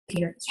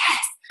Yes.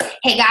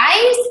 Hey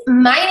guys,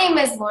 my name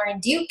is Lauren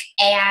Duke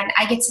and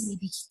I get to lead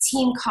the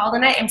team call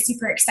tonight. I'm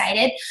super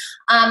excited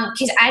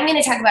because I'm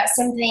going to talk about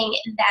something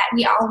that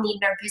we all need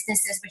in our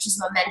businesses, which is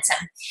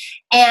momentum.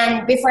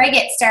 And before I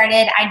get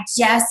started, I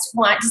just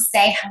want to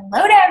say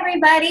hello to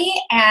everybody,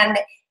 and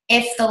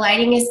if the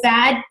lighting is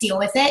bad, deal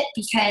with it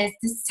because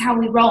this is how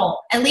we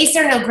roll. At least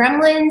there are no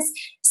gremlins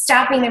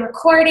stopping the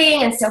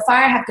recording, and so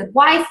far I have good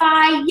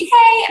Wi-Fi,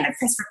 yay, and I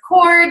press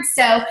record,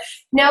 so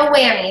no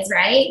whammies,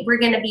 right? We're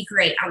gonna be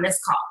great on this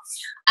call.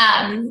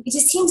 It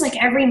just seems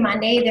like every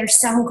Monday there's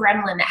some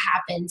gremlin that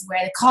happens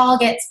where the call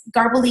gets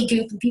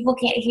gobbledygook and people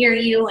can't hear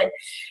you and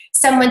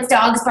someone's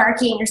dog's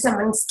barking or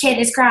someone's kid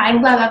is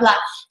crying, blah, blah, blah.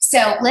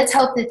 So let's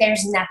hope that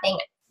there's nothing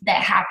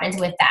that happens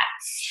with that.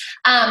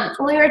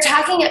 When we were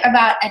talking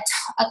about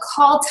a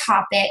call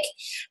topic,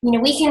 you know,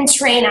 we can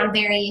train on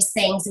various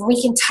things and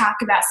we can talk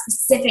about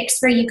specifics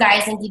for you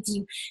guys and give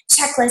you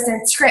checklists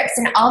and scripts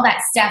and all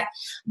that stuff.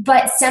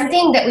 But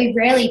something that we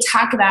rarely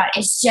talk about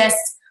is just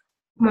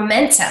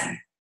momentum.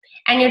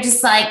 And you're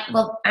just like,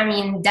 well, I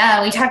mean,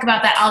 duh, we talk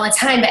about that all the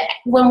time. But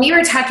when we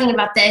were talking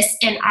about this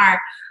in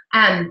our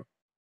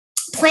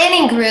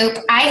planning group,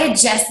 I had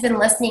just been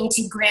listening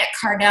to Grant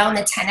Cardone,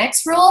 the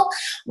 10X rule,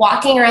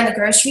 walking around the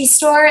grocery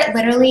store,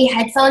 literally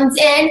headphones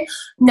in,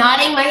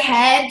 nodding my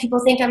head. People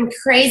think I'm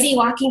crazy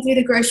walking through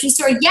the grocery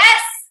store.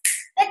 Yes,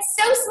 that's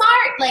so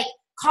smart. Like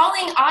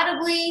calling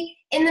audibly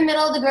in the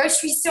middle of the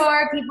grocery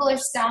store. People are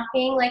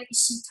stopping. Like,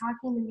 is she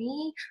talking to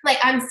me? Like,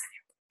 I'm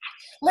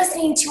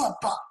listening to a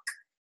book.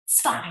 It's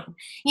fine.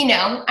 You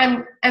know,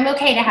 I'm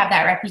okay to have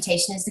that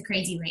reputation as the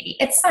crazy lady.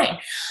 It's fine.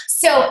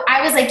 So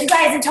I was like, you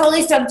guys, I'm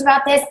totally stoked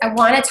about this. I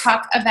want to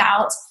talk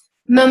about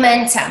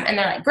momentum. And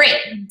they're like, great,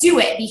 do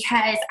it,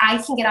 because I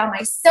can get on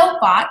my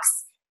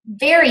soapbox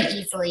very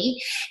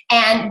easily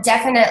and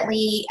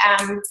definitely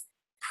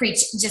preach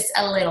just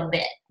a little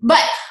bit.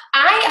 But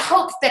I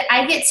hope that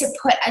I get to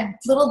put a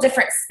little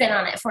different spin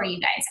on it for you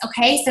guys,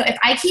 okay? So if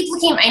I keep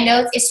looking at my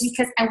notes, it's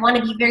because I want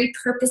to be very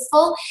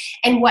purposeful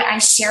in what I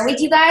share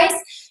with you guys.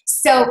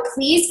 So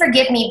please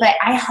forgive me, but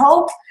I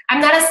hope I'm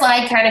not a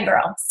slide kind of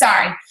girl.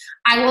 Sorry.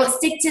 I won't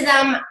stick to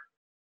them.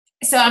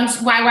 So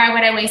why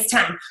would I waste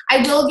time?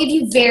 I will give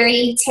you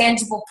very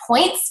tangible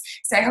points.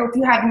 So I hope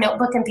you have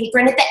notebook and paper.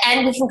 And at the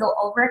end, we can go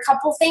over a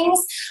couple things,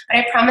 but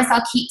I promise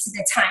I'll keep to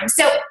the time.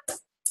 So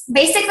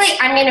basically,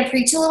 I'm going to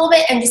preach a little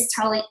bit and just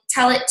tell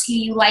it to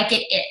you like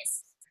it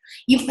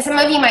is. Some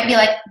of you might be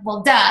like,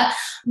 well, duh.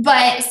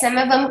 But some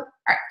of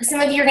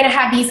you are going to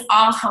have these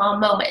aha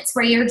moments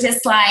where you're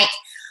just like,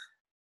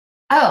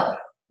 oh,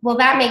 well,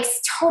 that makes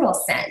total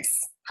sense.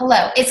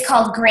 Hello. It's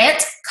called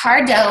Grant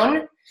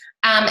Cardone,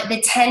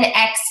 the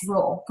 10X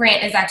rule.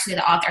 Grant is actually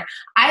the author.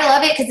 I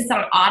love it because it's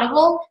on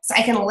Audible, so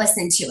I can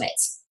listen to it.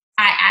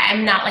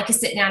 I'm not like a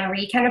sit down and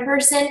read kind of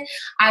person.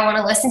 I want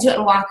to listen to it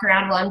and walk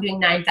around while I'm doing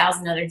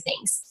 9,000 other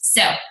things.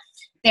 So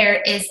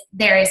there is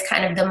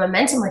kind of the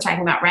momentum we're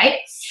talking about, right?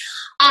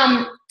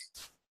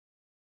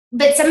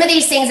 But some of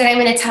these things that I'm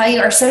going to tell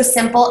you are so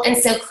simple and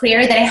so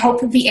clear that I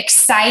hope you'll be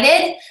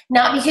excited,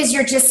 not because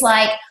you're just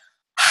like,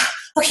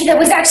 okay, that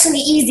was actually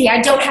easy.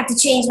 I don't have to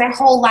change my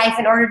whole life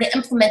in order to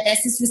implement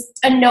this. This was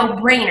a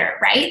no-brainer,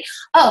 right?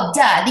 Oh,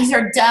 duh. These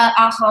are duh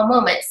aha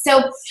moments.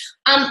 So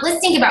let's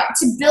think about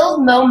to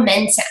build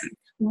momentum.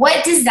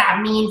 What does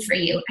that mean for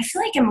you? I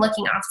feel like I'm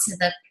looking off to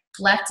the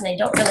left, and I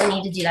don't really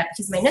need to do that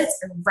because my notes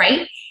are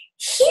right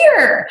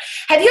here.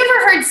 Have you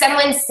ever heard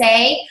someone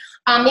say,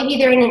 maybe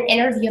they're in an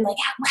interview and like,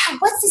 wow,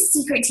 what's the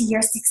secret to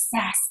your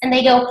success? And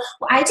they go,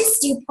 well, I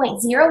just do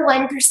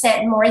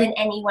 0.01% more than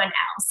anyone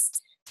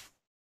else.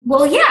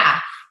 Well, yeah,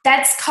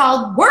 that's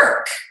called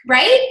work,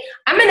 right?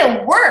 I'm going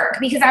to work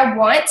because I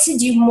want to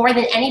do more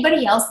than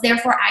anybody else.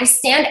 Therefore, I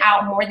stand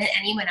out more than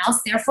anyone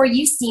else. Therefore,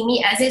 you see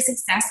me as a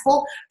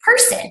successful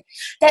person.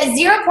 That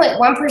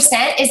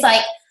 0.1% is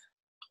like,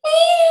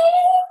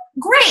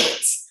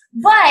 great.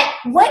 But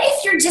what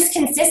if you're just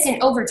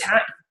consistent over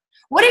time?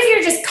 What if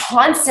you're just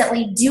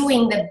constantly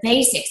doing the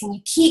basics and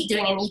you keep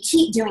doing and you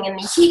keep doing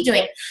and you keep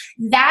doing?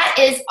 That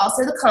is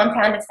also the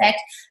compound effect,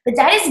 but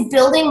that is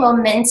building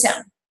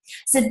momentum.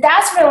 So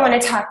that's what I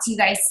want to talk to you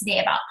guys today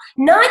about.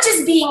 Not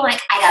just being like,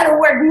 I got to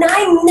work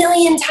 9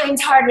 million times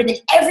harder than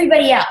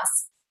everybody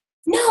else.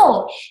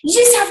 No, you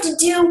just have to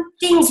do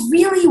things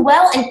really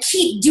well and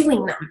keep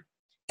doing them.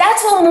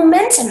 That's what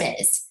momentum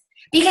is.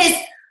 Because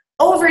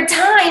over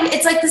time,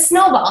 it's like the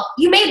snowball.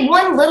 You made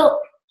one little...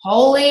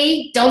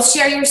 Holy, don't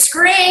share your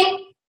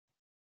screen.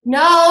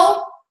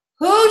 No.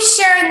 Who's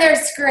sharing their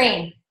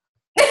screen?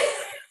 Okay.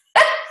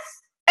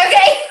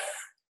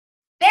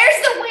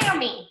 There's the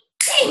whammy.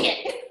 Dang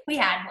it. We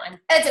had one.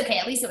 That's okay.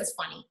 At least it was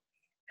funny.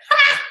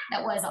 Ha!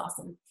 That was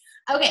awesome.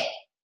 Okay.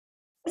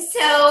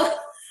 So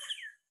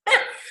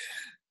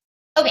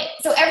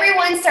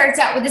everyone starts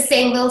out with the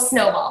same little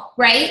snowball,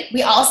 right?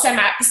 We all start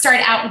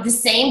out with the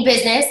same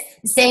business,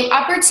 the same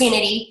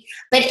opportunity,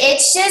 but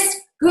it's just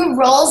who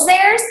rolls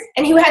theirs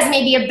and who has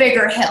maybe a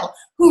bigger hill,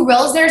 who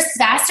rolls theirs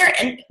faster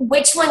and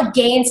which one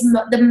gains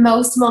the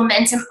most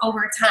momentum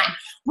over time.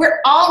 We're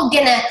all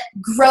gonna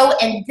grow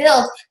and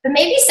build, but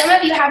maybe some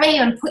of you haven't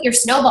even put your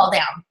snowball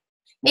down.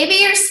 Maybe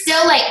you're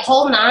still like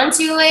holding on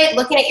to it,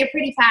 looking at your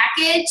pretty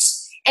package,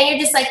 and you're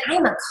just like,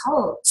 I'm a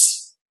coach.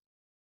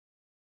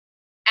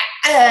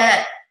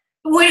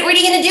 What are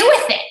you gonna do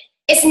with it?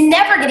 It's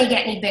never gonna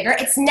get any bigger.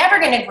 It's never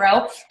gonna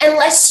grow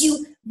unless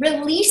you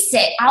release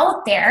it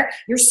out there,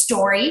 your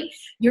story,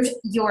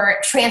 your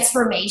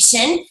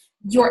transformation,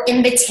 your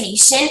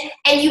invitation,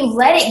 and you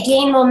let it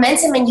gain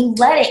momentum and you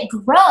let it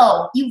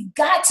grow. You've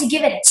got to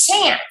give it a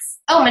chance.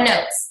 Oh, my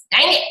notes.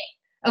 Dang it.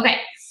 Okay.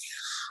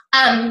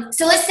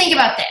 So let's think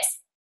about this.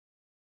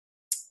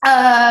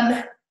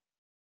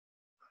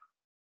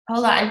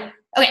 Hold on.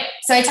 Okay,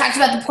 so I talked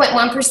about the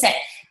 0.1%.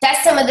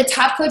 That's some of the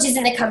top coaches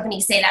in the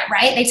company say that,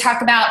 right? They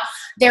talk about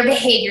their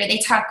behavior. They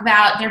talk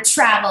about their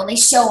travel. They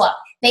show up.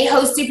 They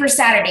host Super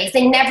Saturdays.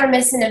 They never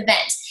miss an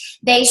event.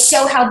 They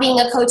show how being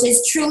a coach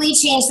has truly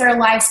changed their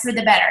lives for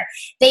the better.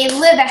 They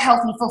live a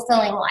healthy,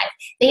 fulfilling life.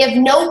 They have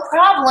no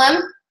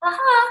problem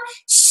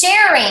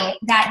sharing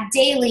that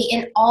daily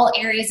in all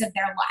areas of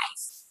their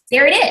life.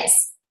 There it is.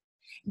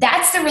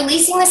 That's the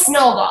releasing the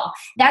snowball.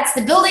 That's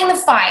the building the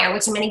fire,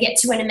 which I'm going to get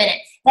to in a minute.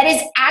 That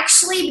is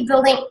actually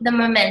building the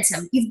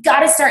momentum. You've got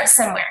to start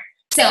somewhere.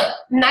 So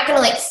I'm not going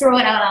to like throw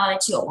it out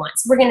at you at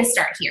once. We're going to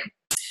start here.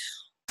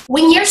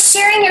 When you're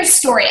sharing your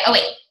story,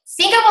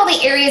 think of all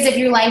the areas of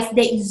your life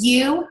that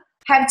you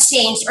have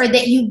changed or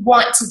that you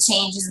want to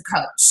change as a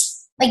coach.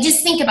 Like,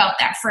 just think about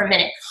that for a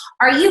minute.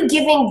 Are you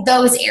giving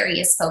those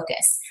areas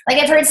focus?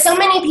 Like, I've heard so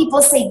many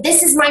people say,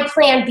 this is my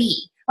plan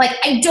B. Like,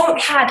 I don't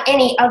have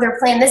any other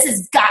plan. This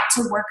has got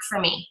to work for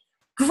me.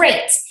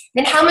 Great.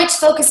 Then how much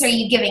focus are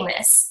you giving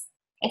this?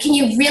 And can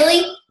you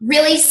really,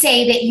 really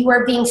say that you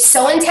are being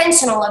so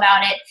intentional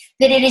about it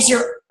that it is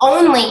your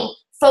only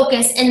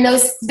focus in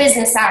those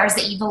business hours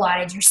that you've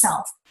allotted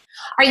yourself?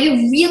 Are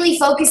you really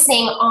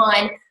focusing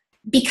on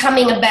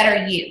becoming a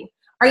better you?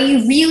 Are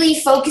you really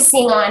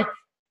focusing on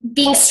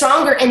being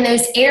stronger in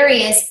those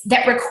areas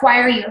that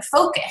require your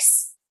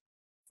focus?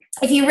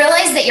 If you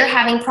realize that you're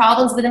having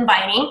problems with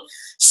inviting,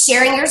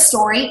 sharing your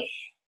story,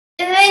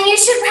 then you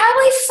should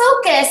probably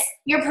focus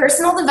your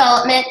personal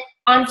development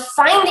on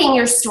finding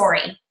your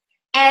story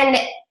and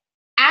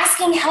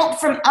asking help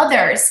from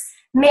others.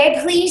 May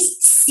I please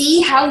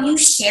see how you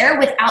share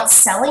without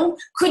selling?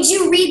 Could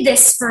you read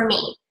this for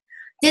me?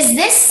 Does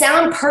this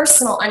sound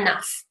personal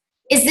enough?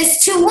 Is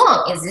this too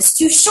long? Is this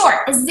too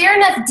short? Is there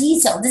enough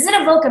detail? Does it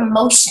evoke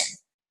emotion?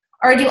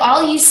 Or do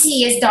all you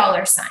see is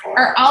dollar sign?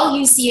 Or all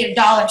you see are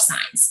dollar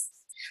signs?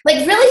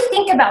 Like, really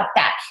think about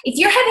that. If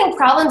you're having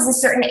problems in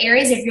certain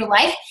areas of your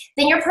life,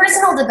 then your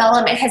personal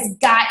development has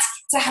got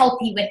to help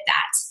you with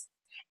that.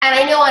 And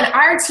I know on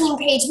our team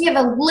page, we have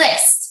a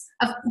list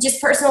of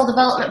just personal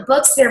development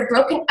books that are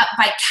broken up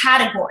by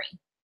category.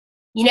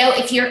 You know,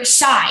 if you're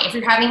shy, if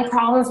you're having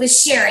problems with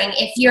sharing,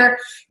 if you're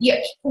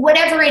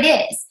whatever it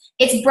is,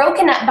 it's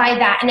broken up by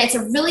that. And it's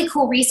a really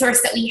cool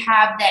resource that we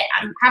have that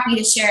I'm happy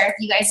to share if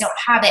you guys don't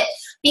have it,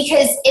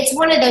 because it's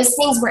one of those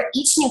things where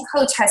each new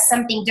coach has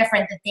something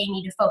different that they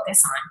need to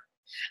focus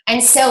on.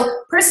 And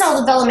so personal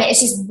development is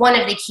just one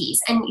of the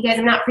keys. And you guys,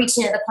 I'm not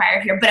preaching to the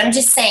choir here, but I'm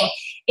just saying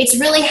it's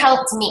really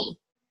helped me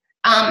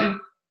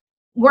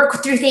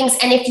work through things.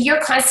 And if you're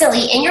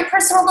constantly in your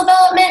personal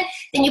development,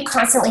 then you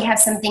constantly have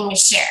something to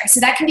share. So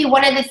that can be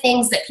one of the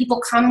things that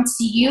people come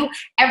to you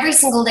every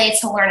single day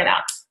to learn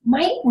about.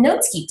 My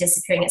notes keep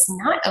disappearing. It's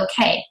not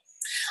okay.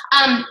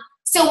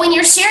 So when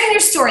you're sharing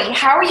your story,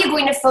 how are you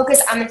going to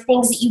focus on the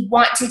things that you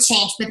want to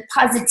change with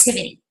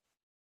positivity?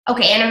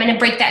 Okay, and I'm going to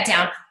break that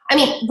down. I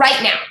mean,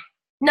 right now.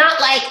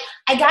 Not like,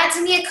 I got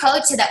to be a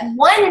coach so that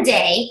one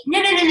day,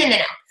 no.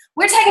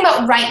 We're talking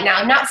about right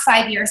now, not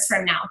 5 years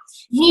from now.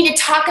 You need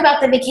to talk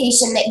about the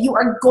vacation that you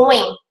are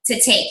going to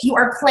take, you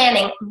are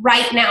planning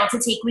right now to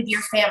take with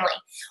your family,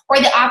 or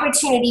the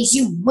opportunities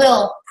you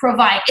will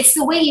provide. It's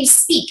the way you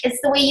speak. It's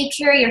the way you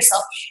carry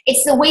yourself.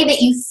 It's the way that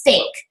you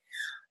think.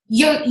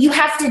 You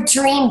have to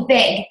dream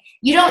big.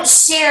 You don't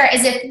share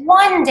as if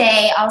one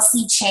day I'll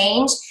see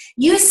change.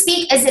 You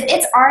speak as if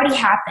it's already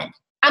happened.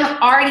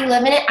 I'm already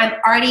living it. I'm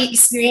already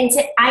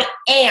experiencing it. I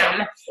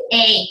am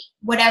a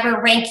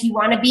whatever rank you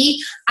want to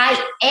be.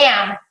 I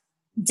am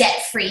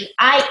debt-free.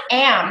 I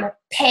am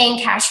paying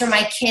cash for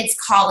my kids'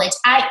 college.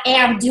 I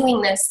am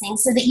doing those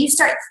things, so that you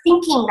start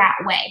thinking that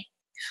way.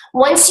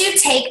 Once you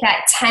take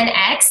that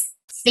 10x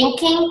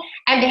thinking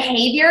and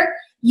behavior,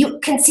 you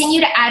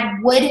continue to add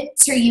wood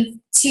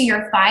to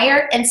your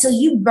fire, and so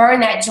you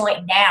burn that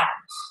joint down.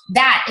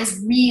 That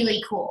is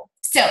really cool.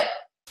 So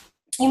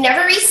you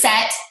never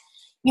reset.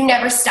 You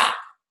never stop.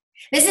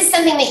 This is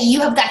something that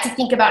you have got to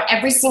think about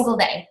every single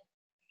day.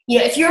 You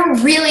know, if you're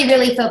really,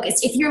 really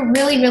focused, if you're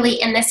really,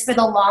 really in this for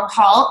the long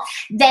haul,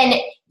 then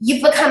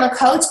you've become a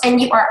coach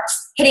and you are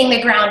hitting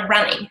the ground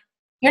running.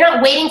 You're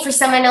not waiting for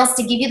someone else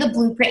to give you the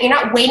blueprint. You're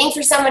not waiting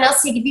for someone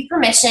else to give you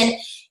permission.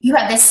 You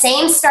have the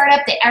same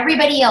startup that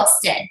everybody else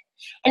did.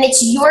 And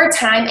it's your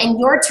time and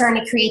your turn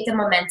to create the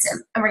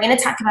momentum. And we're going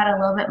to talk about it a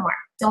little bit more.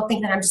 Don't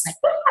think that I'm just like,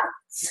 ah.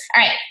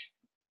 All right.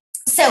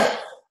 So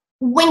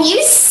when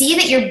you see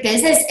that your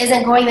business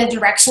isn't going the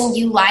direction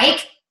you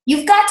like,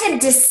 you've got to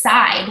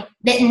decide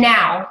that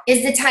now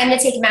is the time to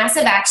take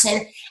massive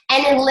action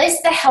and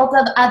enlist the help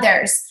of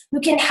others who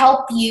can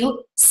help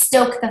you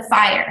stoke the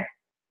fire,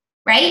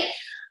 right?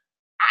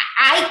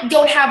 I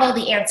don't have all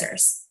the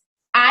answers.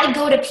 I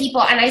go to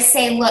people and I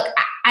say, look,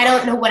 I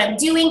don't know what I'm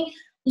doing.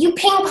 You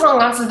ping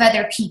pong off of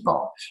other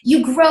people.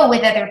 You grow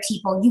with other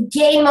people. You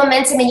gain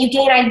momentum and you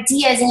gain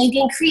ideas and you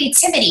gain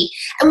creativity.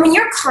 And when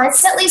you're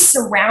constantly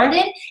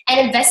surrounded and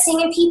investing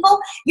in people,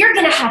 you're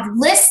going to have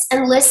lists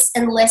and lists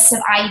and lists of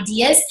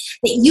ideas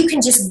that you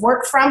can just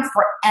work from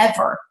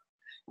forever.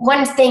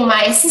 One thing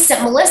my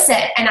assistant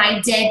Melissa and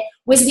I did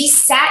was we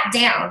sat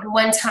down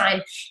one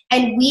time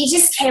and we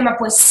just came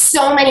up with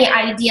so many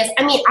ideas.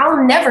 I mean,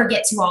 I'll never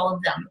get to all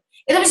of them.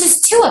 It was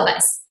just two of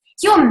us.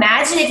 Can you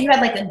imagine if you had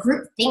like a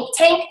group think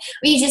tank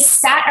where you just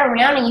sat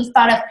around and you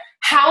thought of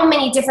how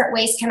many different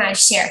ways can I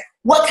share?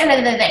 What kind of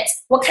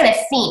events? What kind of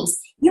themes?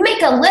 You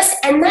make a list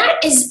and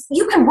that is,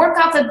 you can work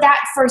off of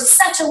that for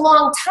such a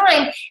long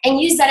time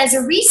and use that as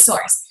a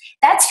resource.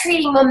 That's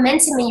creating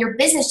momentum in your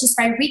business just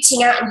by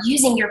reaching out and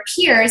using your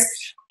peers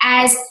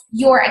as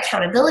your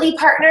accountability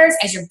partners,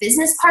 as your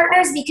business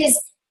partners, because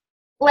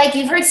like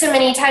you've heard so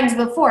many times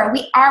before,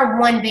 we are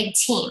one big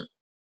team.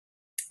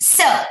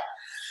 So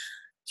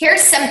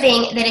here's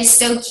something that is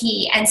so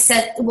key and so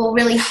will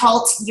really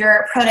halt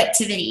your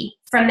productivity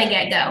from the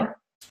get-go.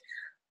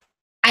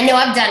 I know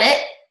I've done it,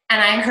 and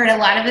I've heard a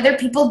lot of other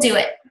people do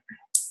it.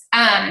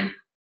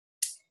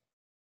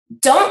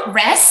 Don't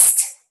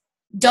rest.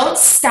 Don't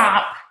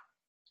stop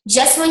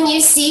just when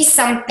you see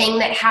something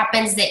that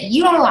happens that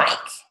you don't like.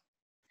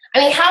 I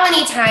mean, how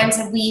many times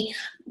have we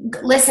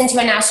listened to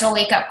a national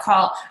wake-up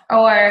call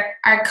or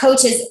our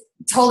coaches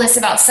told us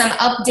about some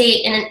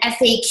update in an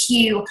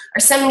FAQ or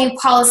some new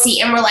policy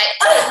and we're like,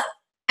 ugh,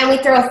 and we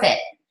throw a fit.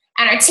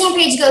 And our team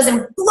page goes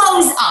and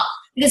blows up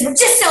because we're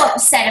just so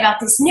upset about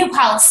this new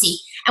policy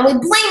and we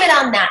blame it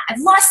on that. I've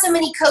lost so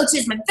many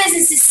coaches, my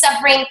business is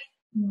suffering.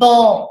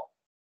 Bull.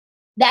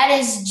 That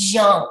is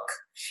junk.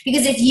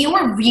 Because if you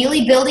were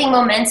really building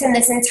momentum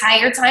this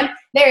entire time,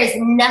 there is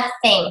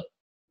nothing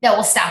that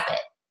will stop it.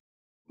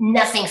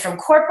 Nothing from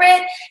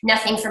corporate,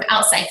 nothing from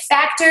outside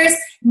factors,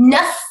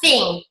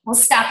 nothing will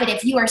stop it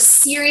if you are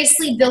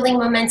seriously building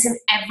momentum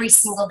every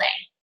single day.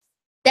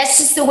 That's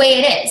just the way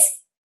it is.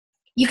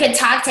 You can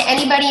talk to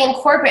anybody in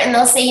corporate and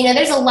they'll say, you know,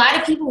 there's a lot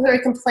of people who are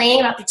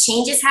complaining about the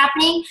changes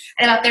happening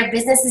and about their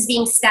businesses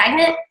being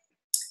stagnant.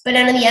 But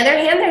on the other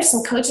hand, there's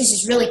some coaches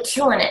just really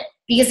killing it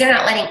because they're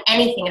not letting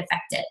anything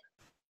affect it.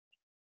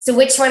 So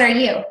which one are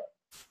you?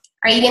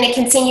 Are you going to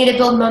continue to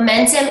build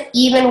momentum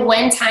even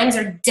when times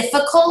are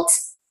difficult?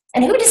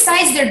 And who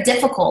decides they're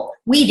difficult?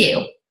 We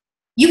do.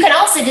 You can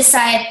also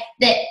decide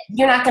that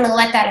you're not going to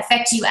let that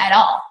affect you at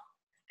all.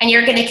 And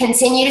you're going to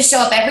continue to show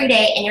up every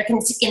day and you're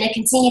going to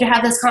continue to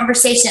have those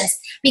conversations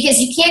because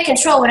you can't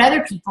control what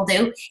other people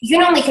do. You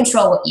can only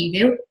control what you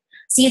do.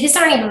 See, these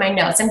aren't even my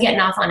notes. I'm getting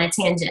off on a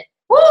tangent.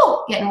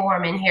 Woo! Getting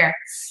warm in here.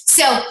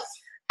 So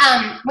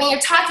when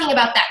you're talking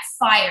about that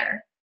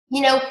fire,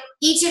 you know,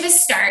 each of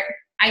us start,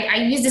 I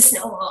use the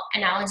snowball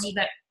analogy,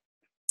 but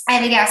I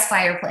have a gas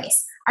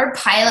fireplace. Our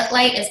pilot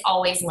light is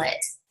always lit.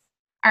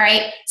 All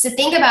right? So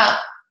think about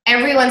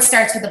everyone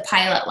starts with a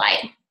pilot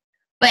light.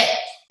 But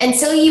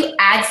until you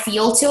add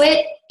fuel to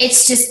it,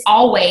 it's just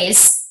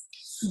always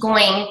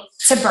going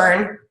to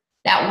burn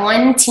that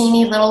one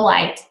teeny little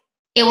light.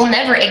 It will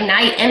never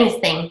ignite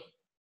anything.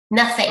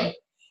 Nothing.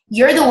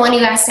 You're the one who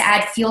has to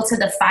add fuel to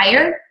the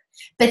fire,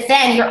 but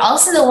then you're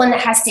also the one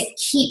that has to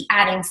keep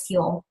adding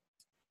fuel.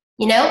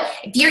 You know,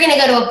 if you're going to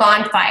go to a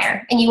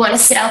bonfire and you want to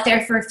sit out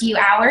there for a few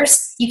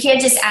hours, you can't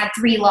just add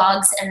 3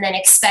 logs and then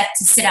expect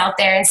to sit out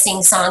there and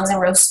sing songs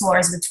and roast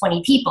s'mores with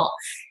 20 people.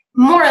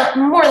 More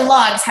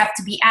logs have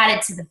to be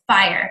added to the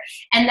fire.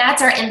 And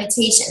that's our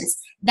invitations.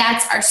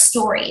 That's our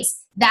stories.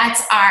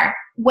 That's our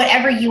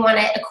whatever you want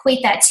to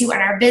equate that to in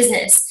our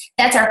business.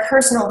 That's our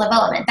personal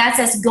development. That's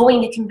us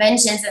going to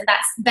conventions and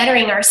that's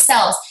bettering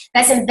ourselves.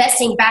 That's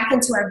investing back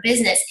into our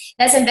business.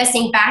 That's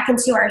investing back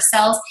into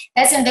ourselves.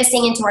 That's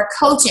investing into our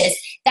coaches.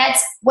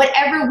 That's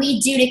whatever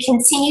we do to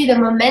continue the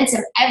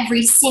momentum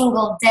every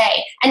single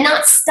day and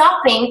not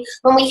stopping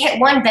when we hit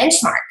one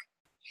benchmark.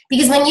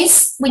 Because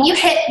when you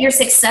hit your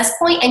success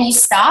point and you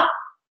stop,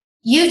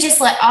 you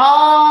just let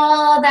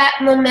all that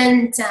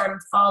momentum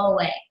fall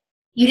away.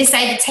 You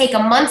decide to take a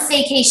month's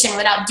vacation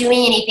without doing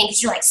anything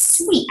because you're like,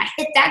 sweet, I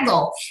hit that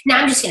goal. Now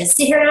I'm just going to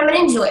sit here and I'm going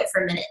to enjoy it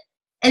for a minute.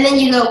 And then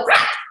you go, rah!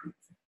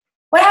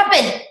 What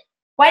happened?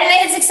 Why did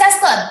I hit Success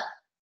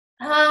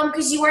Club?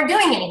 Because you weren't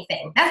doing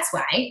anything. That's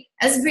why.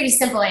 That's a pretty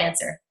simple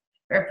answer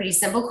for a pretty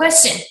simple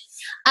question.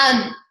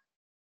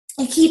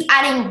 You keep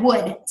adding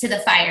wood to the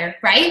fire,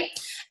 right?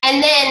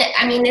 And then,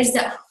 I mean, there's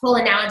the whole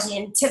analogy,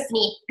 and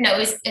Tiffany, no, it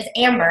was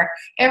Amber.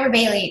 Amber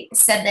Bailey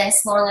said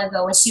this long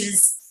ago when she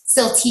was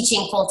still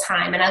teaching full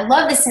time. And I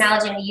love this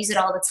analogy and I use it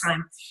all the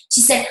time.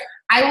 She said,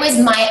 I was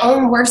my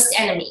own worst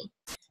enemy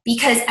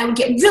because I would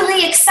get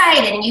really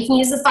excited, and you can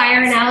use the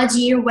fire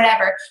analogy or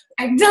whatever.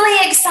 I'm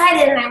really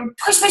excited, and I would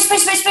push.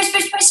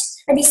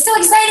 I'd be so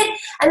excited,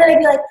 and then I'd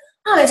be like,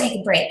 oh, I'm gonna take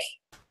a break.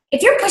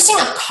 If you're pushing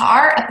a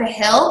car up a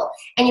hill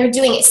and you're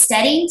doing it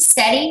steady,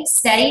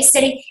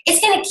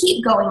 it's gonna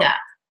keep going up.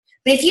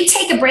 But if you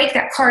take a break,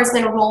 that car is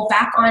gonna roll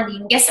back onto you.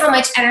 And guess how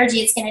much energy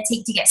it's gonna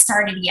take to get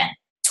started again?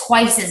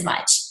 Twice as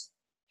much.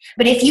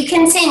 But if you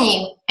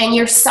continue and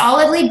you're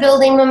solidly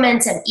building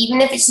momentum,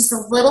 even if it's just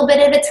a little bit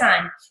at a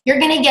time, you're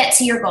gonna get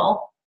to your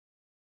goal,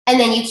 and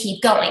then you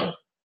keep going.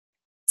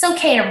 It's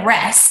okay to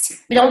rest,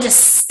 but don't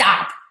just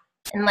stop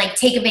and like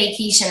take a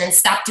vacation and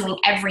stop doing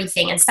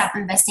everything and stop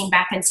investing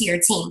back into your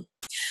team.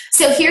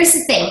 So here's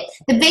the thing.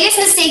 The biggest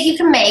mistake you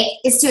can make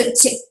is to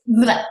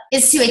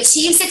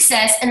achieve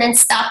success and then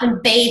stop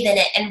and bathe in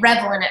it and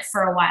revel in it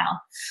for a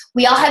while.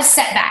 We all have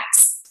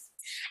setbacks,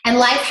 and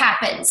life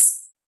happens.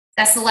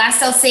 That's the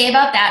last I'll say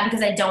about that,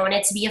 because I don't want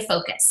it to be a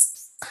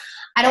focus.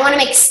 I don't want to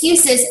make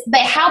excuses,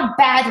 but how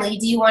badly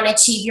do you want to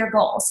achieve your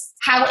goals?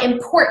 How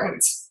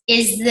important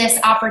is this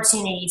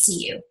opportunity to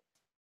you?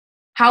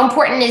 How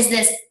important is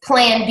this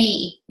plan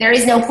B? There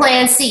is no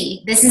plan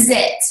C. This is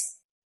it.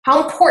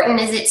 How important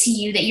is it to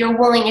you that you're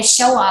willing to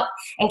show up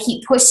and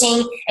keep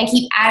pushing and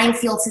keep adding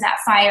fuel to that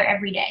fire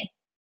every day?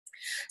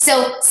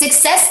 So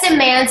success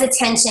demands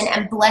attention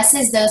and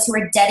blesses those who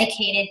are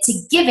dedicated to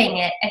giving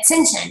it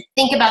attention.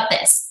 Think about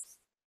this.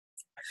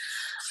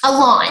 A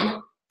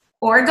lawn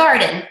or a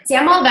garden. See,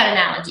 I'm all about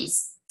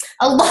analogies.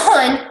 A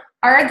lawn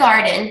or a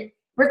garden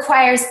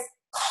requires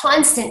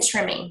constant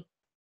trimming,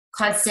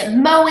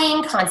 constant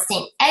mowing,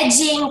 constant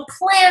edging,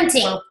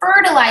 planting,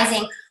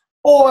 fertilizing,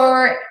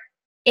 or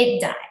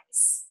it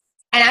dies.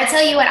 And I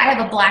tell you what, I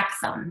have a black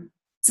thumb.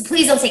 So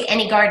please don't take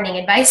any gardening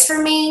advice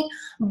from me,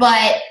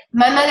 but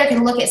my mother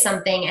can look at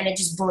something and it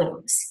just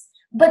blooms.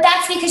 But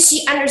that's because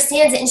she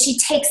understands it and she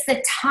takes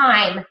the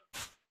time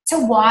to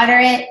water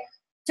it,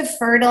 to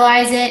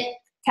fertilize it,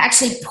 to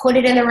actually put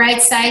it in the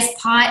right size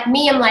pot.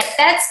 Me, I'm like,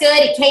 that's good,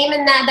 it came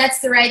in that's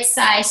the right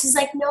size. She's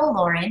like, no,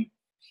 Lauren.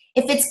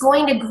 If it's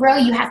going to grow,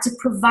 you have to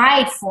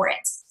provide for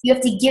it. You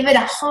have to give it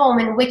a home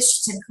in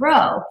which to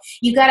grow.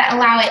 You got to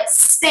allow it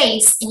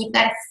space, and you've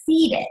got to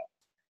feed it.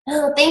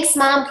 Oh, thanks,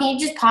 Mom. Can you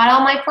just pot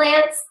all my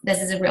plants?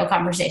 This is a real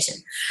conversation.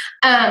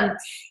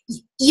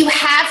 You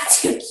have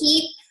to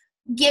keep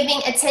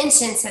giving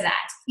attention to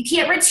that. You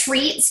can't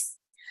retreat,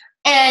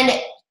 and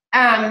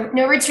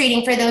no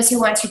retreating for those who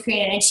want to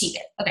create and achieve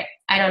it. Okay,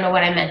 I don't know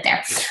what I meant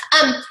there.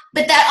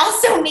 But that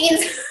also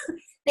means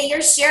that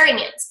you're sharing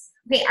it.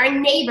 Okay, our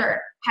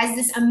neighbor has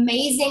this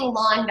amazing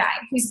lawn guy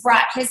who's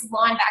brought his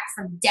lawn back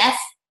from death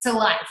to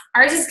life.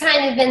 Ours is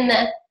kind of in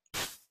the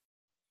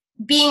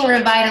being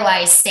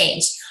revitalized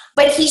stage.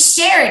 But he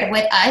shared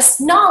with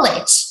us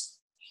knowledge.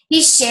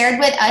 He shared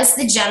with us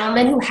the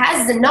gentleman who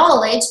has the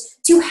knowledge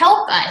to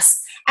help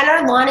us. And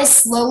our lawn is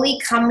slowly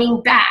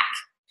coming back.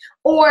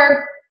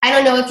 Or, I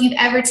don't know if you've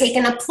ever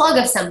taken a plug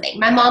of something.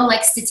 My mom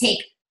likes to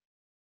take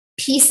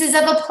pieces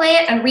of a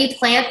plant and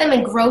replant them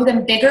and grow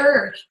them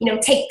bigger, or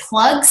take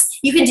plugs.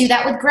 You can do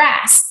that with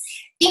grass.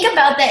 Think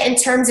about that in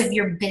terms of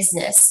your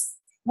business.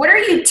 What are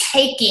you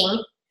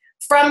taking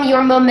from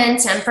your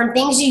momentum, from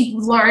things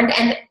you've learned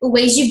and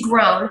ways you've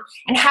grown,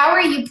 and how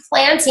are you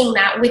planting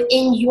that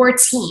within your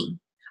team?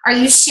 Are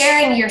you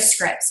sharing your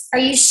scripts? Are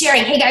you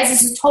sharing, hey guys,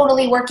 this is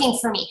totally working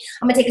for me.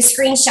 I'm gonna take a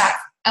screenshot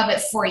of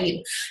it for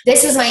you.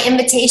 This was my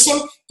invitation.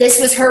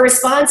 This was her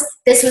response.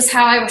 This was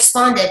how I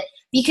responded.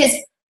 Because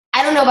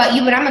I don't know about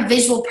you, but I'm a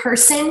visual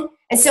person.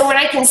 And so when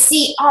I can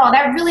see, oh,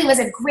 that really was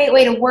a great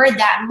way to word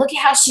that, and look at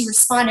how she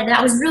responded, and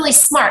that was really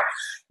smart,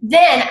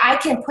 then I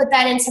can put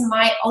that into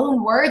my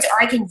own words, or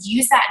I can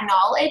use that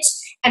knowledge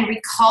and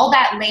recall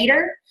that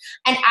later.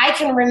 And I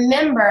can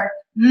remember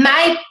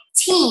my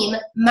team,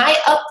 my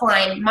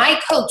upline, my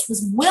coach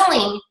was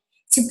willing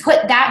to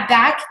put that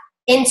back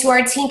into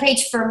our team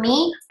page for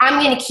me.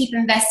 I'm going to keep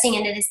investing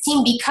into this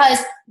team because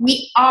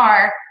we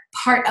are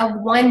part of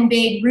one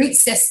big root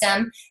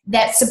system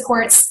that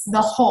supports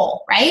the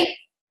whole, right?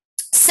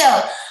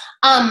 So,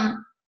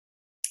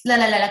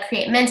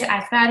 create momentum.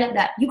 I found it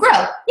that you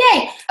grow.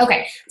 Yay.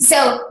 Okay.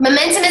 So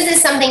momentum isn't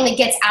something that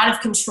gets out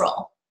of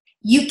control.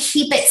 You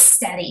keep it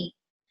steady.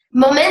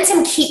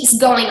 Momentum keeps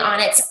going on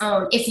its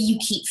own if you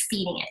keep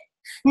feeding it.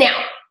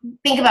 Now,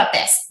 think about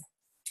this.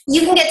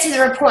 You can get to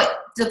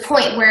the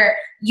point where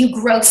you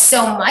grow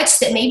so much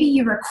that maybe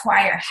you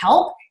require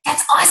help.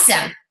 That's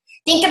awesome.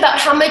 Think about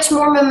how much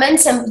more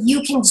momentum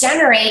you can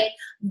generate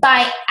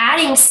by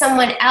adding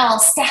someone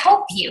else to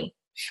help you.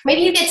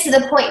 Maybe you get to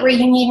the point where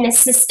you need an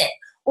assistant,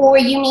 or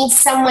you need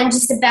someone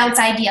just to bounce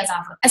ideas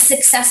off of, a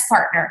success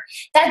partner.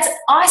 That's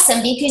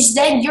awesome because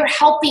then you're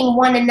helping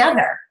one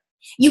another.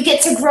 You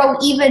get to grow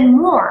even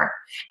more,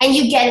 and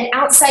you get an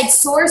outside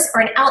source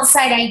or an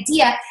outside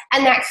idea,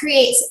 and that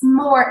creates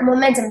more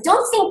momentum.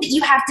 Don't think that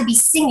you have to be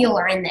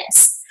singular in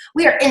this.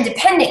 We are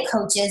independent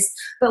coaches,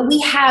 but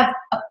we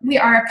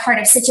are a part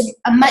of such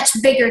a much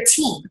bigger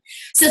team.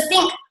 So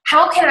think,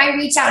 how can I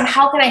reach out and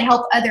how can I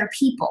help other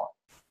people?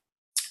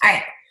 All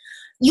right.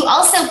 You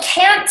also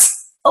can't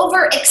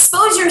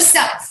overexpose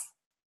yourself.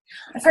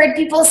 I've heard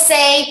people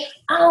say,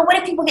 oh, what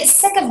if people get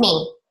sick of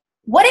me?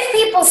 What if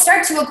people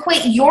start to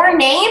equate your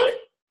name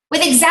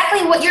with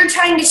exactly what you're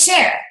trying to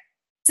share?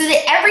 So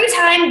that every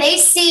time they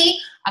see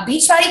a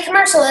Beachbody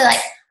commercial, they're like,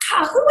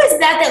 oh, who was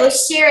that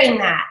was sharing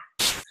that?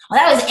 Well,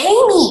 that was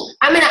Amy.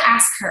 I'm going to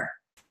ask her.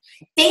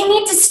 They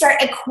need to start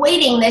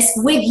equating this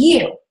with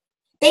you.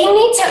 They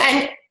need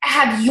to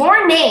have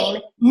your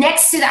name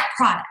next to that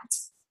product.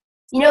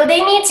 You know,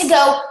 they need to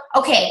go,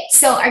 okay,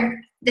 so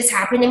this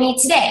happened to me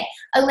today.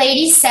 A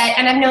lady said,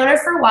 and I've known her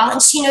for a while,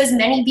 and she knows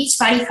many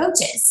Beachbody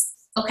coaches,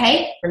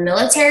 okay, for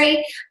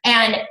military,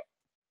 and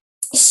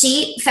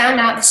she found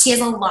out that she has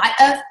a lot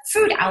of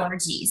food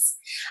allergies,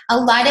 a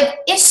lot of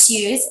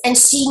issues, and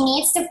she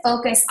needs to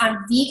focus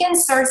on vegan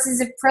sources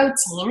of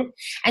protein,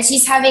 and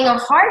she's having a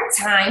hard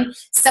time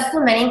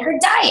supplementing her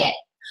diet.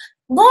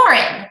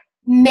 Lauren,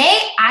 may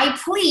I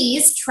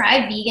please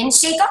try vegan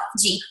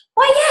Shakeology?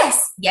 Why,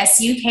 yes. Yes,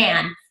 you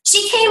can.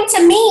 She came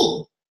to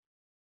me.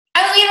 I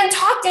haven't even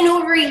talked in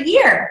over a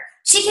year.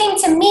 She came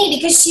to me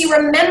because she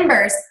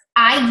remembers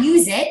I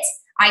use it.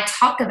 I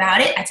talk about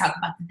it. I talk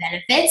about the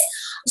benefits.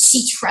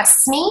 She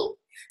trusts me.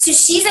 So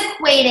she's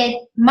equated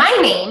my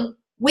name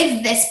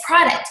with this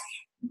product.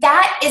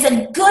 That is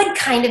a good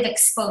kind of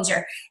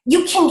exposure.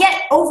 You can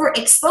get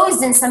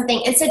overexposed in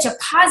something in such a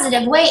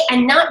positive way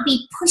and not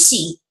be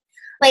pushy.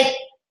 Like,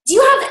 do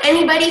you have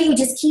anybody who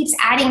just keeps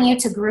adding you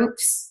to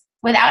groups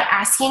without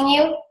asking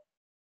you?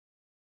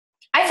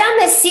 I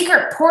found this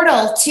secret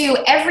portal to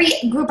every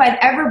group I've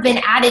ever been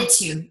added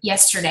to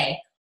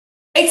yesterday.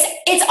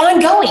 It's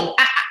ongoing.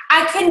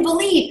 I couldn't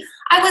believe.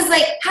 I was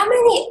like, how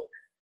many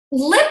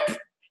lip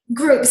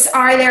groups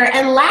are there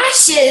and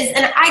lashes?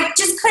 And I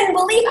just couldn't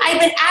believe I've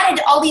been added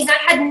to all these and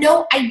I had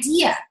no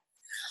idea.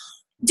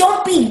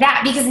 Don't be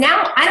that, because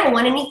now I don't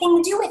want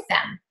anything to do with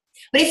them.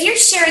 But if you're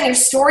sharing your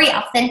story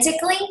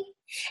authentically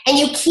and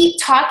you keep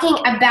talking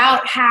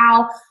about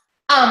how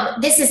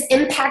this has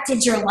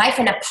impacted your life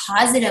in a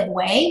positive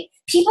way,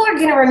 people are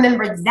going to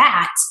remember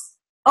that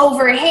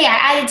over, hey,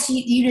 I added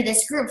you to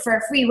this group for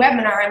a free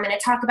webinar. I'm going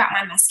to talk about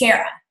my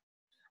mascara.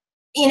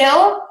 You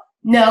know?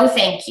 No,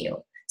 thank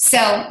you.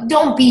 So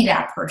don't be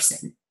that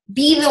person.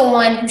 Be the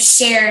one who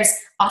shares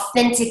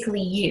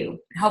authentically you.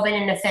 I hope I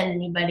didn't offend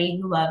anybody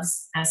who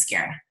loves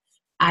mascara.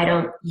 I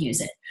don't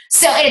use it.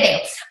 So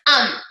anyway,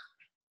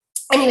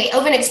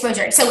 open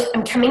exposure. So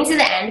I'm coming to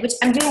the end, which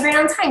I'm doing great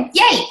on time.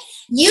 Yay!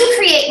 You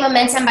create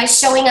momentum by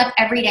showing up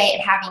every day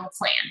and having a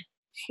plan.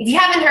 If you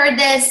haven't heard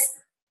this,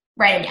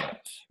 write it down.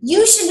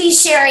 You should be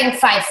sharing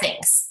 5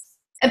 things.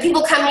 And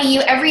people come to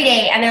you every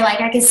day and they're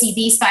like, I can see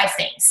these 5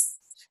 things.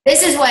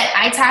 This is what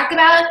I talk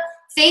about: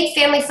 faith,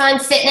 family, fun,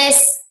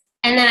 fitness,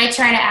 and then I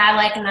try to add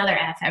like another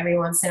F every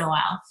once in a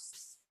while.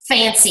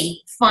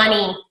 Fancy,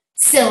 funny,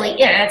 silly.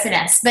 Yeah, that's an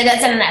S, but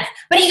that's an F.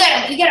 But you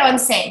get what I'm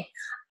saying.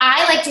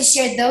 I like to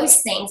share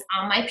those things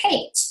on my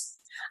page.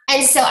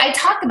 And so I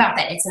talk about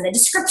that. It's in the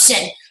description.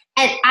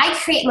 And I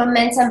create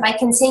momentum by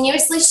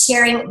continuously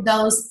sharing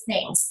those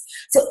things.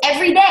 So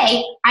every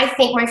day, I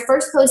think my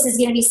first post is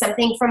going to be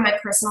something from my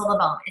personal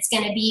development. It's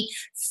going to be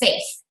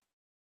faith.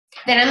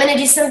 Then I'm going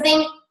to do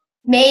something,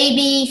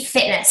 maybe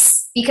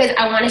fitness, because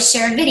I want to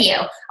share a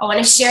video. I want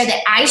to share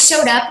that I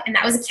showed up and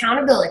that was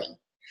accountability.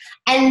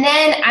 And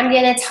then I'm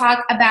going to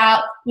talk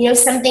about,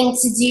 something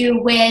to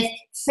do with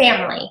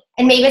family.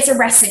 And maybe it's a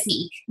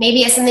recipe.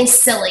 Maybe it's something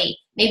silly.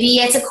 Maybe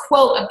it's a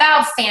quote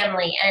about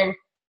family, and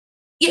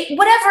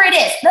whatever it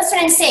is. That's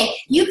what I'm saying.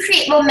 You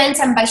create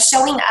momentum by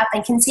showing up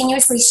and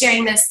continuously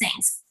sharing those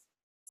things.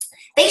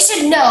 They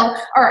should know,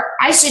 or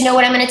I should know,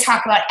 what I'm going to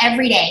talk about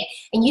every day.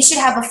 And you should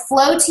have a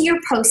flow to your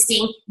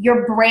posting,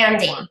 your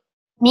branding,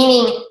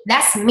 meaning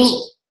that's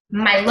me.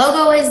 My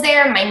logo is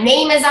there. My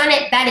name is on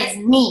it. That is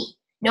me.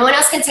 No one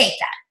else can take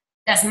that.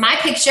 That's my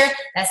picture.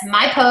 That's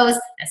my pose.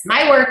 That's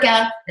my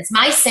workout. That's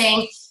my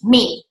saying.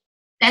 Me.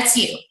 That's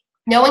you.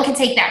 No one can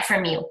take that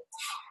from you.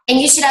 And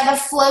you should have a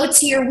flow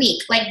to your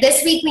week. Like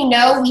this week, we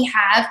know we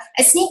have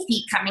a sneak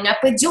peek coming up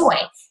with Joy.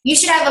 You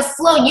should have a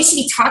flow, and you should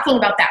be talking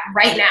about that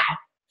right now.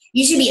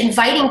 You should be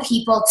inviting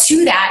people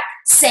to that,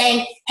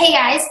 saying, hey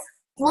guys,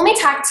 let me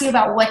talk to you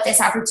about what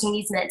this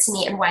opportunity has meant to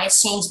me and why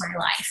it's changed my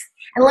life.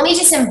 And let me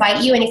just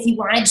invite you, and if you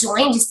want to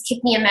join, just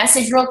kick me a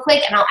message real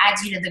quick and I'll add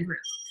you to the group.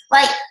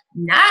 Like,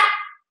 not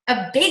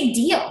a big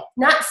deal,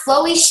 not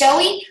flowy,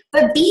 showy,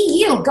 but be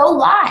you. Go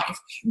live.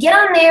 Get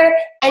on there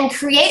and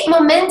create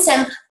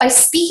momentum by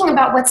speaking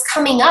about what's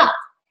coming up,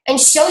 and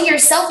show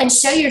yourself and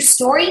show your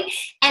story,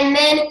 and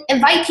then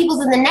invite people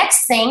to the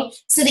next thing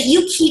so that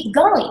you keep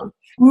going.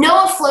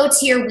 Know a flow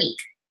to your week.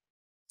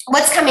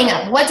 What's coming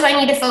up? What do I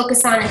need to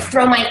focus on and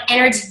throw my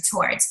energy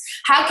towards?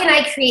 How can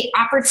I create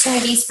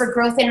opportunities for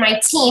growth in my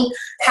team?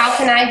 How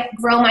can I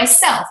grow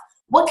myself?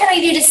 What can I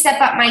do to step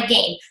up my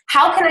game?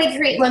 How can I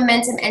create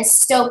momentum and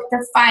stoke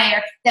the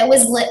fire that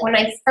was lit when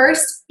I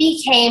first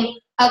became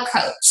a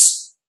coach?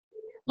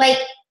 Like,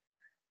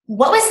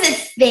 what was the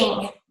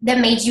thing that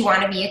made you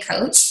want to be a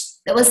coach?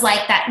 That was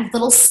like that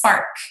little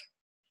spark.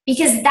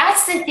 because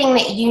that's the thing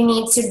that you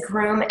need to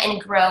groom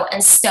and grow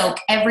and stoke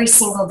every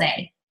single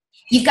day.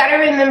 You've got to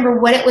remember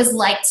what it was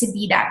like to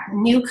be that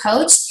new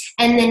coach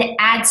and then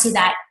add to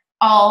that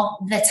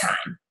all the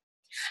time.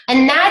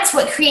 And that's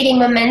what creating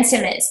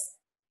momentum is.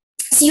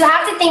 So you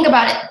have to think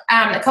about it,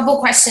 a couple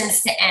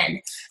questions to end.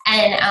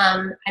 And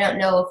I don't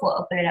know if we'll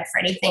open it up for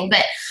anything,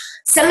 but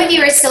some of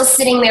you are still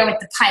sitting there with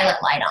the pilot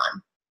light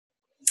on.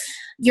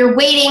 You're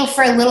waiting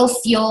for a little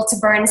fuel to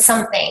burn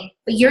something,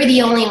 but you're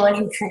the only one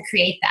who can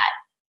create that.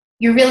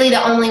 You're really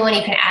the only one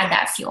who can add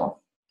that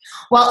fuel.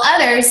 While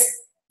others,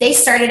 they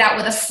started out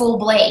with a full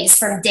blaze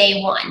from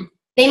day one.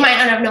 They might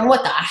not have known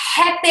what the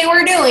heck they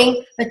were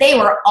doing, but they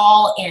were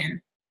all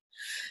in.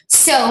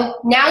 So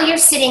now you're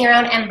sitting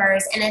around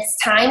embers, and it's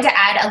time to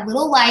add a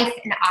little life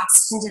and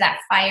oxygen to that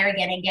fire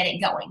again and get it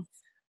going.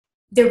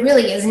 There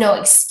really is no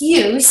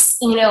excuse,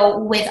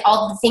 with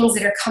all the things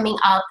that are coming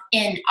up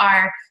in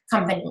our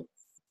company.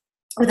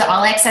 With the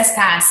All Access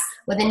Pass,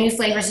 with the new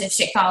flavors of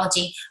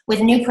Shakeology,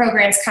 with new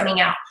programs coming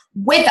out,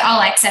 with the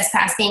All Access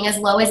Pass being as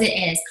low as it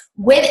is,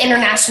 with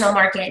international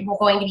market, we're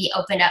going to be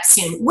opened up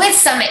soon, with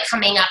Summit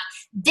coming up.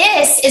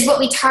 This is what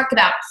we talk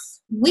about.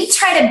 We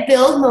try to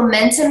build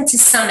momentum to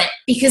Summit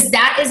because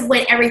that is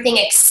when everything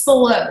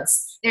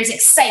explodes. There's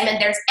excitement,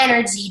 there's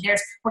energy,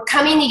 we're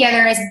coming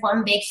together as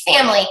one big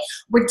family.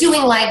 We're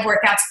doing live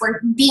workouts. We're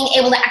being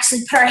able to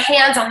actually put our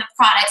hands on the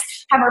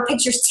products, have our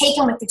pictures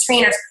taken with the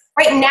trainers.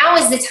 Right now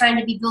is the time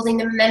to be building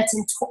the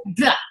momentum,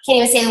 can't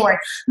even say the word,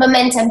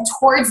 momentum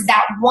towards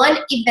that one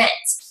event.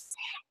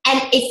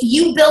 And if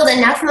you build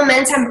enough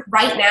momentum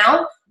right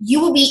now, you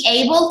will be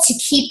able to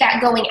keep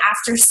that going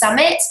after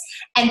Summit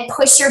and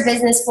push your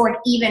business forward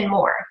even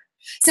more.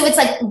 So it's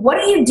like, what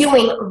are you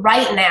doing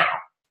right now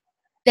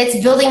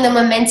that's building the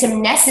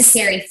momentum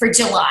necessary for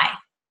July?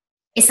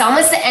 It's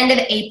almost the end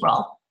of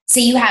April. So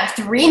you have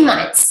 3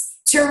 months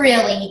to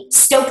really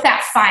stoke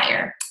that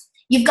fire.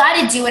 You've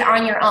got to do it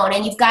on your own,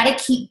 and you've got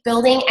to keep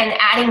building and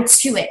adding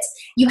to it.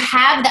 You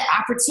have the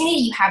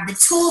opportunity, you have the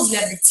tools, you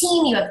have the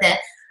team, you have the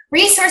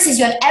resources,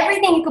 you have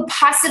everything you could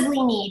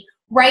possibly need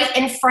right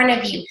in front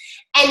of you.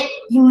 And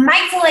you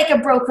might feel like a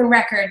broken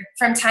record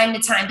from time to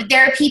time, but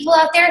there are people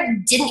out there who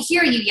didn't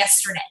hear you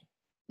yesterday,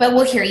 but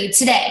will hear you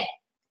today.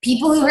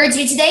 People who heard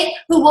you today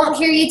who won't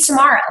hear you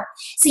tomorrow.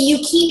 So you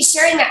keep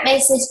sharing that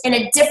message in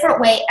a different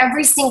way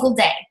every single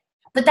day.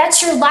 But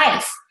that's your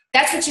life.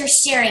 That's what you're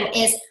sharing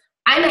is,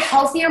 I'm a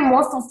healthier,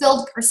 more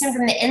fulfilled person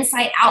from the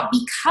inside out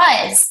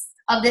because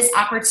of this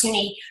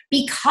opportunity,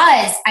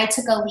 because I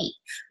took a leap,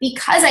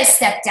 because I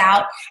stepped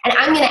out, and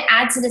I'm going to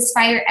add to this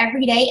fire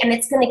every day, and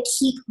it's going to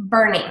keep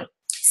burning.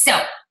 So,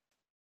 a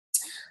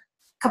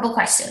couple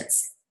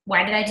questions.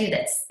 Why did I do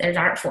this? There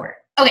aren't 4.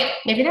 Okay,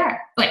 maybe there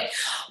are. Okay.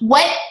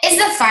 What is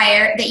the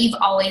fire that you've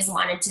always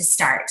wanted to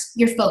start?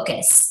 Your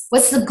focus.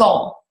 What's the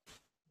goal?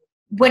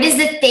 What is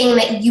the thing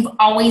that you've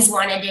always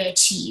wanted to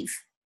achieve?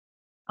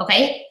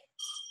 Okay?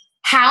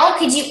 How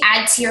could you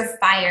add to your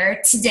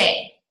fire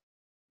today?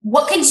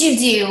 What could you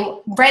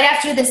do right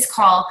after this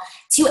call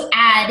to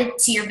add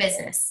to your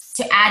business,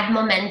 to add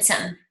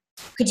momentum?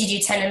 Could you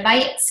do 10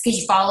 invites? Could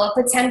you follow up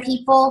with 10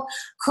 people?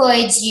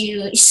 Could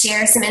you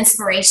share some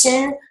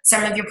inspiration,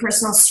 some of your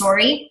personal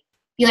story?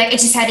 Be like, I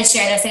just had to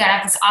share this. I got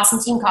off this awesome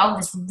team call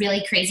with this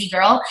really crazy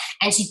girl,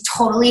 and she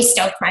totally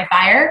stoked my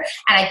fire,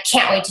 and I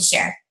can't wait to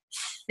share.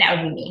 That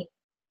would be me.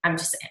 I'm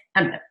just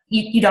saying.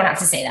 You don't have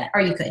to say that,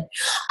 or you could.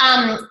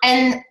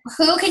 And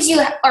who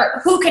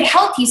could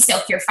help you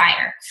stoke your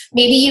fire?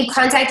 Maybe you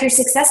contact your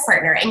success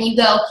partner and you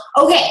go,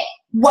 okay,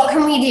 what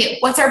can we do?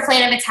 What's our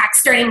plan of attack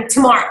starting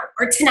tomorrow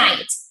or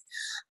tonight?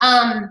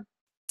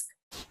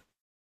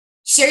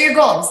 Share your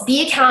goals.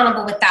 Be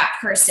accountable with that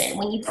person.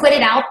 When you put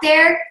it out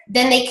there,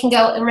 then they can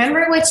go,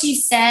 remember what you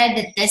said,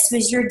 that this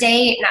was your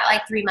date, not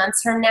like 3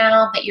 months from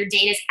now, but your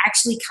date is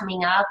actually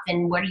coming up,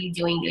 and what are you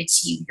doing to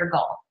achieve your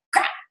goal?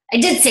 Crap. I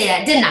did say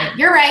that, didn't I?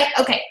 You're right.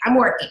 Okay, I'm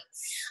working.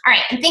 All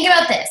right, and think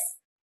about this.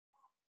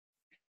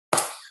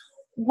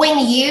 When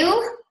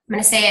you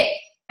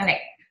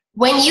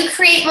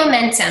create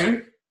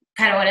momentum,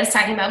 kind of what I was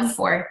talking about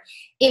before,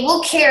 it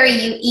will carry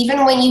you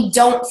even when you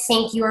don't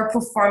think you are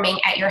performing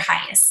at your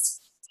highest.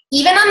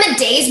 Even on the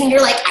days when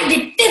you're like, I did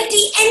 50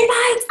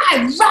 invites,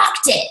 I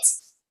rocked it.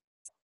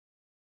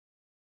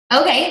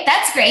 Okay,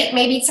 that's great.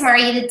 Maybe tomorrow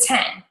you did 10.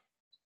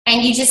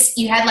 And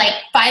you had like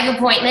 5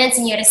 appointments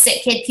and you had a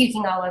sick kid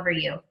puking all over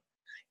you.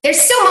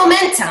 There's still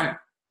momentum,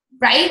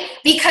 right?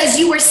 Because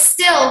you were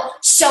still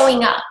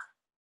showing up.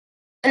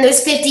 And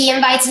those 50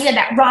 invites, you had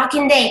that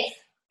rocking day.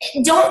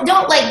 Don't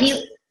like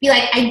be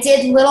like, I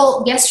did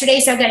little yesterday,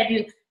 so I've got to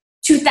do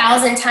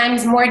 2,000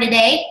 times more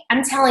today.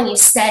 I'm telling you,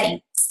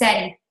 steady,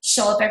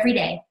 show up every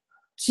day.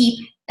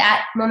 Keep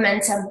that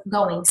momentum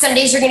going. Some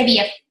days you're going to be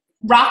a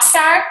rock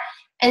star,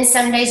 and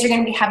some days you're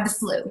going to have the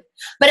flu.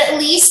 But at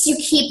least you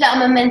keep that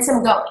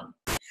momentum going.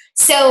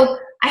 So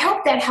I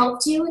hope that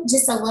helped you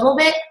just a little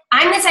bit.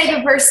 I'm the type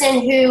of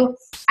person who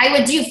I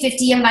would do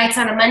 50 invites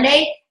on a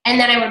Monday, and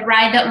then I would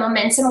ride that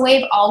momentum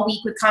wave all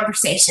week with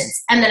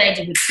conversations, and then I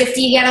did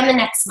 50 again on the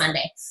next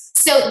Monday.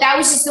 So that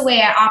was just the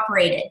way I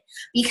operated,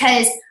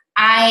 because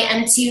I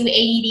am too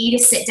ADD to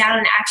sit down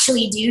and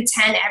actually do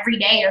 10 every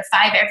day or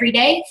 5 every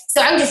day.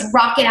 So I would just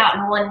rock it out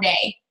in one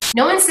day.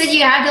 No one said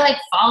you had to like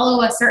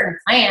follow a certain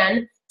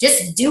plan.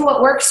 Just do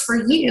what works for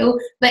you,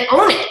 but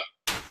own it.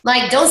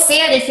 Like, don't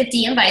say I did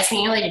 50 invites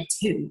when you only did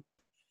 2,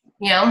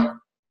 you know?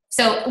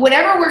 So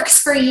whatever works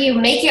for you,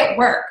 make it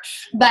work.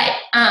 But,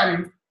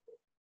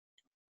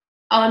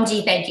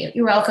 OMG, thank you.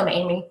 You're welcome,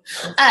 Amy.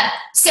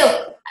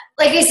 So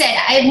like I said,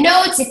 I have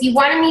notes. If you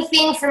want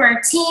anything from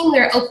our team,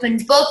 we're open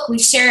book. We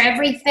share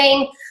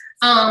everything.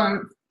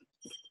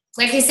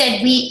 Like I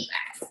said,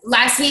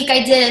 last week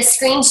I did a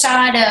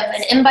screenshot of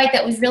an invite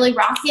that was really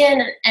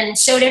rocking and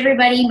showed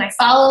everybody my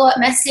follow-up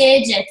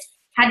message, and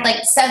had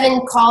like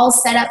 7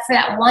 calls set up for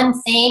that one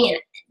thing, and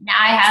now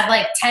I have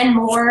like 10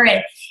 more,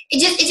 and it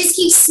just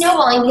keeps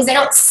snowballing because I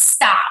don't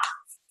stop.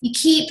 You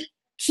keep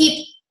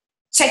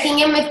checking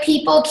in with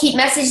people, keep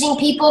messaging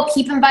people,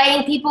 keep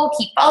inviting people,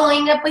 keep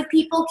following up with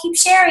people, keep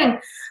sharing,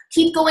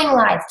 keep going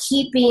live,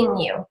 keep being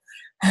you.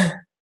 Now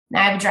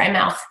I have a dry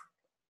mouth.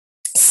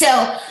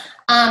 So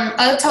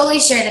I'll totally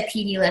share the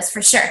PD list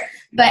for sure.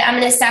 But I'm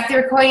going to stop the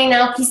recording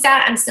now. Peace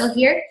out. I'm still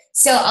here.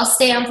 So I'll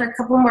stay on for a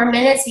couple more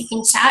minutes. We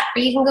can chat,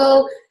 or you can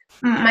go.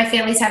 My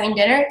family's having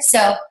dinner.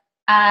 So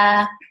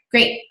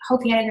great.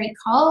 Hope you had a great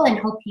call, and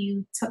hope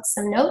you took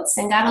some notes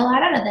and got a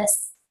lot out of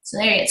this. So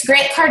there you go. It's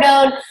Grant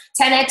Cardone,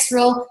 10X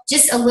rule,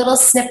 just a little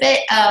snippet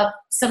of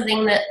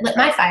something that lit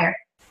my fire.